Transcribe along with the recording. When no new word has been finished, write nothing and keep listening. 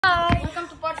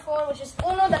which is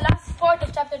Uno, the last part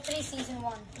of chapter 3, season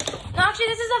 1. No, actually,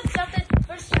 this is the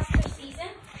first chapter season,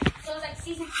 so it's like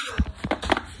season 2.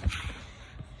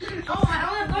 Oh, my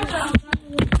own cards are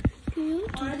Do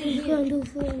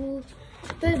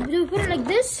you put it like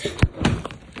this?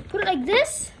 Put it like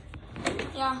this?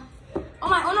 Yeah. Oh,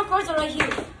 my own cards are right here.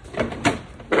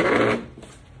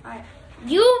 Alright.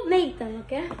 You make them,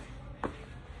 okay?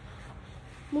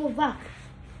 Move back.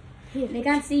 Here. They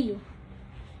can't see you.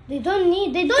 They don't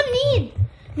need.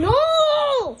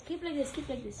 No! Keep like this,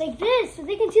 Like this, so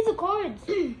they can see the cards.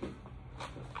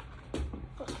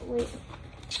 Wait.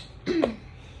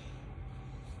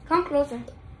 Come closer.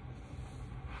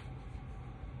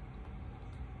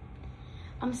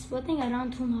 I'm sweating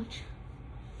around too much.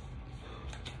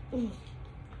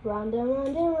 Round and round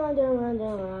and round and round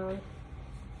and round.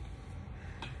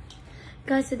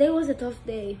 Guys, today was a tough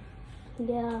day.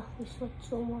 Yeah, we sweat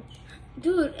so much.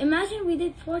 Dude, imagine we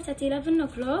did ports at 11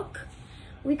 o'clock.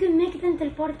 We could make it until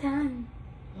part 10.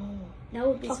 That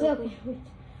would be so cool. Okay, wait.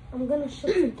 I'm gonna show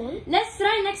you then. Let's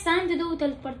try next time to do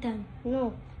till part 10.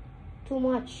 No, too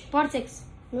much. Part 6.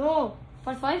 No.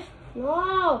 Part 5?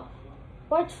 No.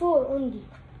 Part 4 only.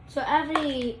 So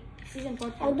every season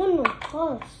part 4. I don't know.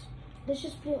 Pause. Let's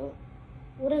just play.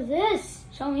 What is this?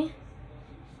 Show me.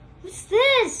 What's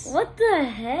this? What the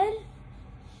hell?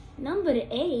 Number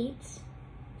 8.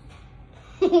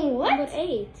 What? Number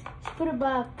 8. Put it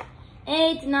back.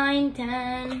 8, 9,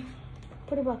 10.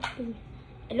 Put it back.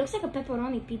 It looks like a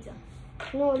pepperoni pizza.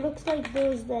 No, it looks like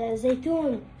those the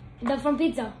zaytun. The from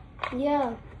pizza.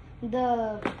 Yeah. I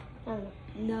don't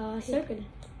know. The circle.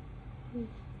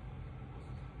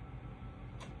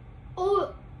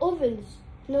 Oh, ovals.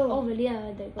 No. Oval,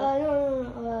 yeah. There you go.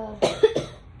 No.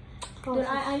 Dude,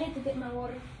 I need to get my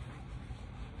water.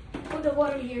 Put the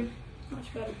water here.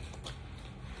 Much better.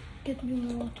 Get me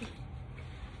my water.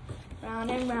 Round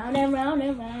and round and round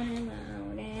and round and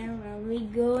round and round. We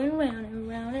going round and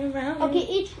round and round.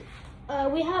 Okay,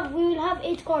 we will have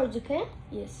 8 cards, okay?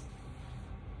 Yes.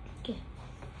 Okay.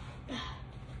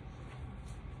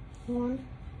 1,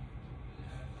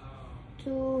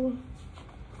 2,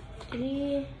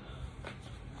 3,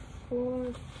 4,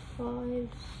 5,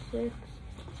 6,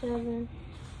 7,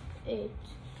 8.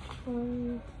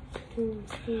 1, 2,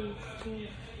 3, 4.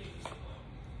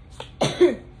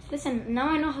 Listen, now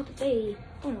I know how to play.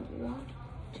 Oh no, 1,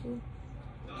 2,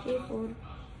 3, 4,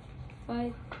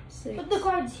 5, 6. Put the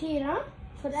cards here, huh?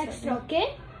 For the extra,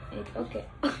 okay? 8, okay.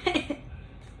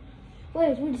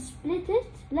 Wait, we'll split it.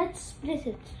 Let's split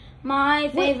it. My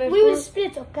favorite we will food.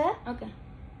 split, okay? Okay.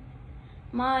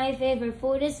 My favorite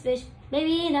food is fish.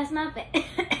 Baby, that's my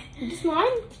This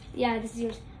mine? Yeah, this is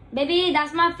yours. Baby,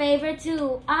 that's my favorite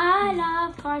too. I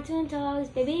love cartoon dogs.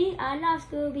 Baby, I love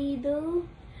Scooby-Doo.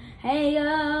 Hey,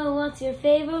 yo, what's your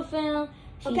favorite film?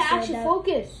 Okay, actually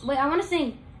focus. Wait, I want to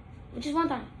sing. Just one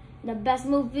time. The best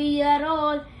movie at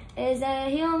all is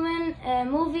a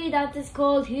movie that is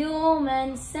called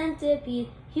Human Centipede.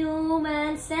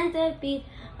 Human Centipede.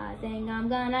 I think I'm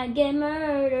gonna get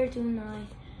murdered tonight.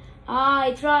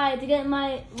 I tried to get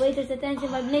my waiter's attention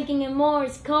by blinking in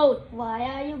Morse code. Why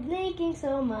are you blinking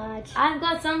so much? I've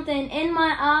got something in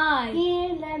my eye.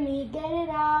 Here, let me get it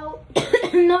out.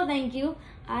 No, thank you.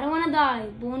 I don't want to die.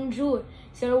 Bonjour.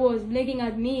 Sarah was blinking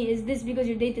at me. Is this because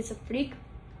your date is a freak?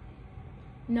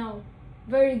 No.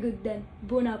 Very good then.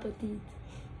 Bon appetit.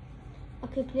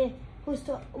 Okay, play.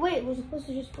 Wait, we're supposed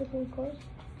to just put one card?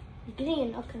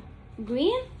 Green, okay.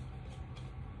 Green?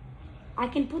 I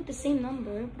can put the same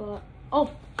number, but... Oh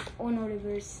no,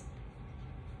 reverse.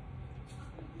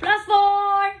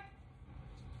 +4!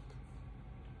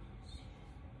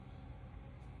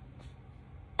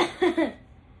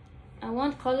 I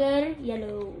want color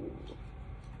yellow.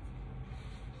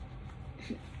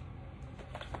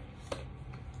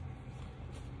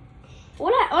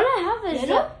 All I have is...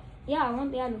 Yellow? Yeah, I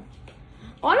want yellow.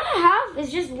 All I have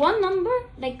is just one number,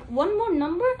 like one more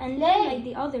number, and then like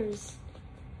the others.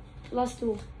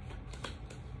 +2.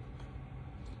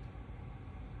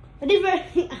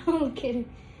 I'm kidding.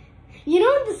 You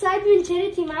know the Cyprian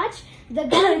charity match? The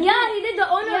guy. Yeah, he did the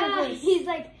honor. Yeah, he's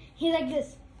like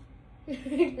this.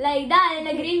 Like that in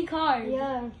a green card.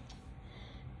 Yeah.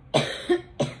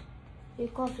 You're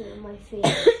coughing on my face.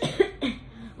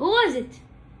 Who was it?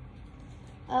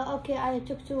 Okay, I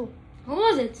took 2. Who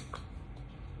was it?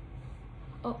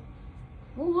 Oh,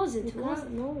 who was it? You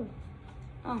can't. No.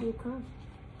 Oh. You can't.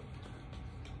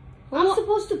 I'm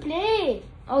supposed to play.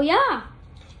 Oh yeah.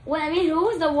 Well, I mean, who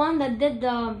was the one that did the?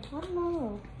 I don't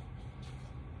know.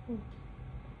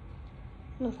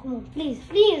 No, come on, please,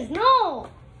 no.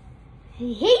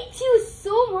 He hates you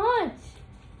so much.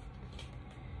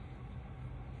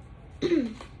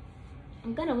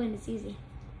 I'm gonna win. It's easy.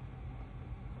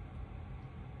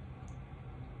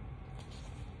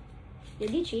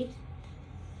 Did you cheat?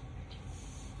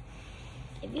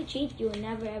 If you cheat, you will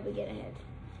never ever get ahead.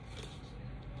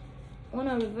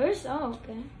 Wanna reverse? Oh,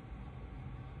 okay.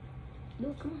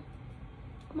 Dude, come on.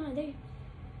 Come on, there.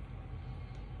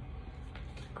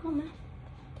 Come on, man.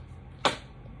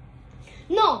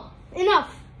 No,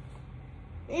 enough.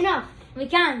 Enough. We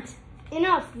can't.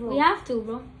 Enough, bro. We have to,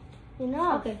 bro.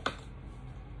 Enough. Okay.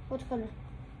 What color?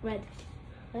 Red.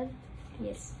 Red?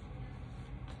 Yes.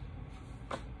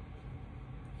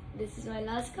 This is my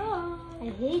last card. I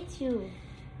hate you.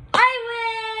 I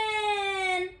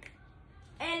win!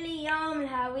 اليوم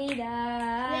الهويدا.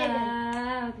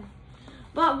 Okay.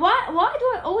 But why do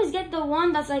I always get the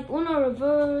one that's like Uno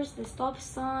reverse, the stop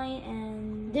sign,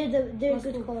 and They're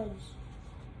good colors.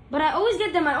 But I always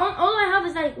get them. All I have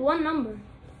is like one number.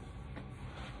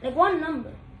 Like one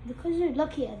number. Because you're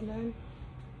lucky, Adnan.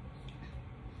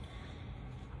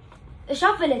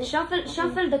 Shuffle it.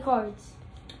 Shuffle the cards.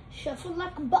 Shuffle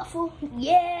like a buffalo.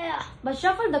 Yeah. But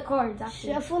shuffle the cards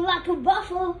actually. Shuffle like a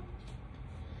buffalo.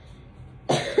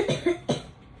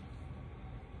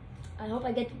 I hope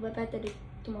I get better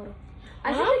tomorrow.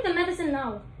 I should take the medicine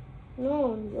now.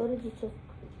 No, you already took.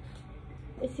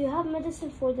 If you have medicine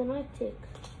for the night, take.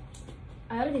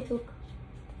 I already took.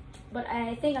 But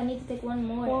I think I need to take one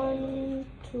more. 1,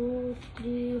 2,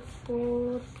 3,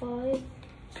 4, 5,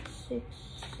 6,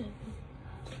 7,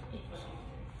 8.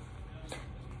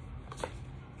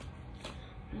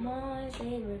 My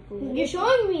favorite food. You're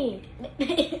showing me.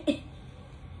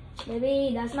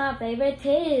 Baby, that's my favorite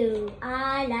too.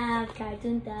 I love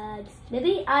cartoon thugs.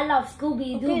 Baby, I love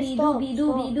Scooby Dooby stop, Dooby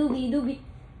stop. Dooby Dooby Dooby.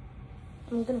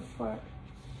 I'm gonna fart.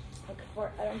 Okay,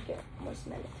 fart. I don't care. I'm gonna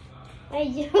smell it. I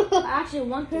I actually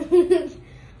want to.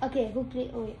 Okay, who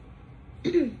play? Oh wait.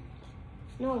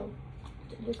 No,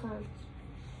 you can't.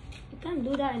 You can't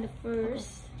do that in the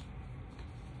first.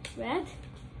 Red?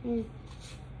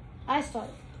 I start.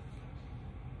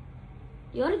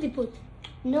 You already put.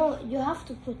 No, you have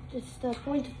to put. It's the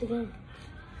point of the game.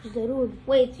 It's the rule.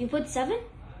 Wait, you put 7?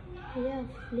 Yeah,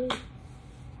 please.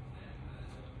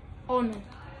 Oh no.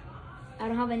 I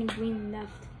don't have any green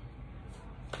left.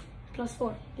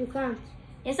 +4. You can't.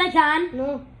 Yes, I can.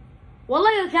 No,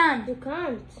 Wallah, you can. you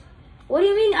can't. What do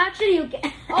you mean? Actually, you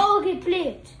can. Oh, okay, play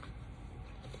it.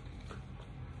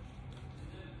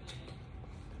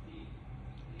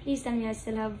 Please tell me I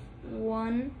still have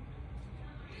 1.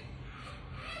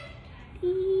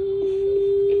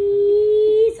 Please.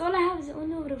 All I have is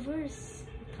Uno reverse.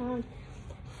 You can't.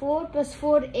 4 +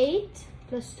 4, 8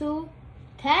 + 2,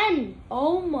 10.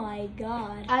 Oh my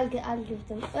god. I'll give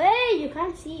them. Hey, you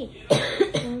can't see.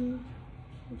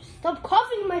 Stop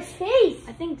coughing in my face.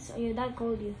 I think so. Your dad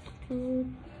called you. 2,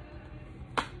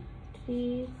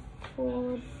 3,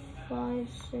 4, 5,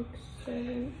 6,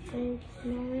 7, 8,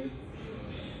 9.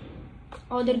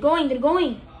 Oh, they're going. They're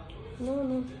going.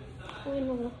 No. Oh,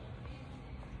 no.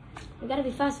 You gotta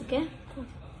be fast, okay?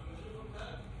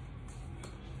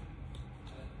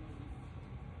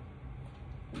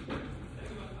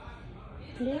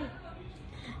 Play.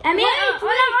 Amir,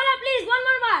 Wait, hola, please. One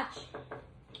more match.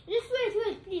 Just wait,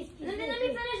 please. Let me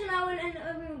finish and I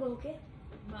will go, okay?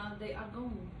 They are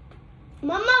going.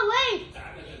 Mama, wait.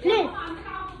 Play.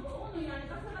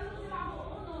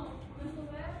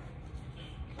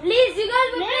 Please, you guys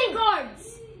will play cards.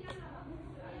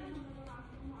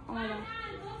 Oh my god.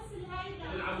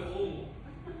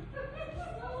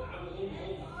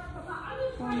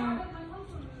 Oh no.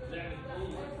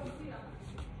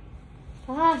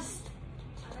 Fast.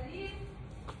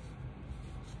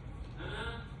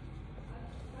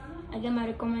 I get my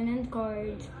recommended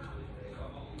card.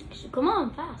 Come on,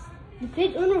 fast. You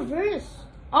played on reverse.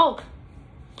 Oh.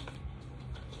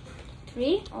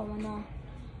 3? Oh no.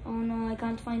 Oh no, I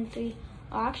can't find 3.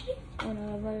 Oh, actually, oh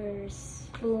no, reverse.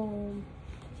 Boom.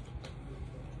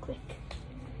 Quick.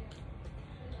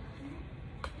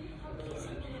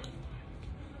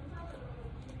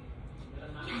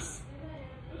 Yes.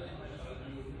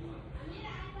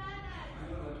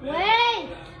 Wait.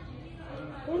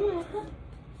 Where's my cup?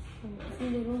 It's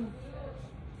in the room.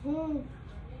 Oh.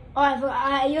 Oh, I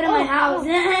forgot. You're in my house.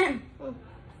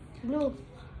 Blue.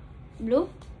 Blue?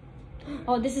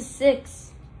 Oh, this is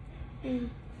 6.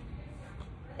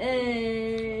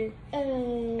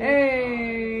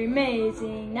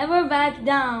 Amazing. Never back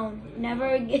down.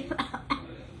 Never give up.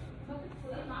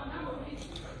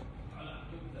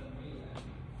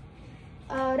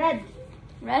 Red.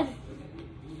 Red?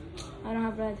 I don't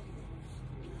have red.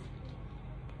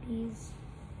 Please.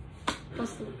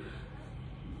 +2.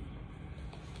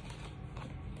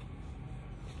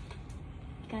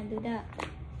 can't do that.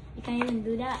 You can't even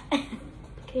do that.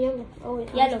 Okay, yellow. Oh wait.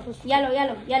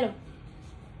 Yellow.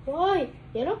 Why?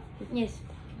 Yellow? Yes.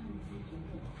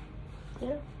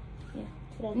 Yellow? Yeah.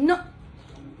 Red. No.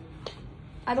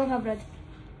 I don't have red.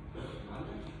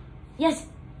 Yes.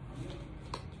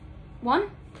 1.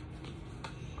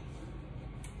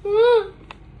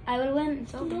 I will win.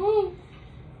 It's over. No.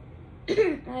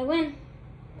 I win.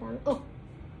 Damn. Oh.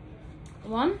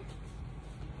 1.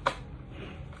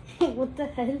 What the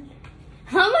hell?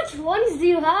 How much ones do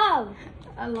you have?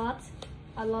 A lot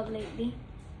lately.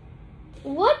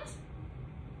 What?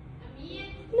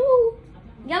 No.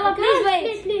 Yellow, please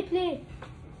wait. Play.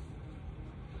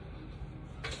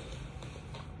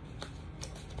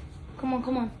 Come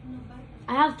on.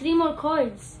 I have 3 more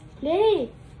cards.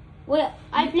 Play. Wait.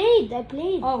 I played.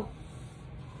 Oh.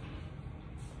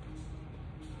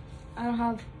 I don't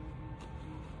have.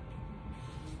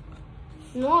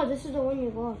 No, this is the one you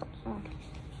got. Oh.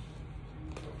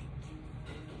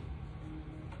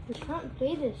 You can't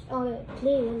play this. Oh, yeah,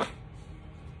 play one.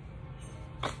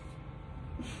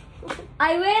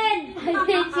 I win. I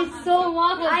think it's so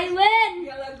much. I win.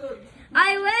 Yellow good.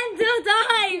 I win 2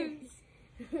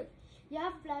 times. You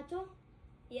have Plato?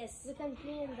 Yes. We can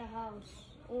play in the house.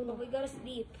 Oh no. But we gotta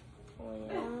sleep. Oh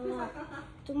yeah.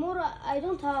 Tomorrow I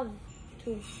don't have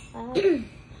to. I have.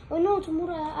 Oh no,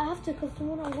 tomorrow I have to because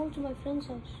tomorrow I'm going to my friend's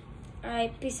house.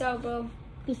 Alright, peace out, bro.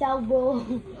 Peace out, bro.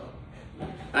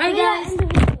 Alright, Yeah, guys. end the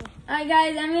video. Alright,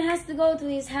 guys. Amir has to go to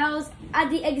his house at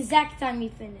the exact time we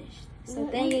finished. So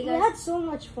thank you We had guys. so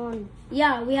much fun.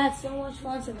 Yeah, we had so much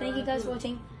fun. So thank you guys for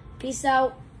watching. Peace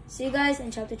out. See you guys in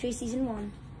Chapter 3, Season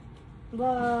 1.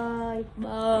 Bye.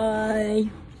 Bye.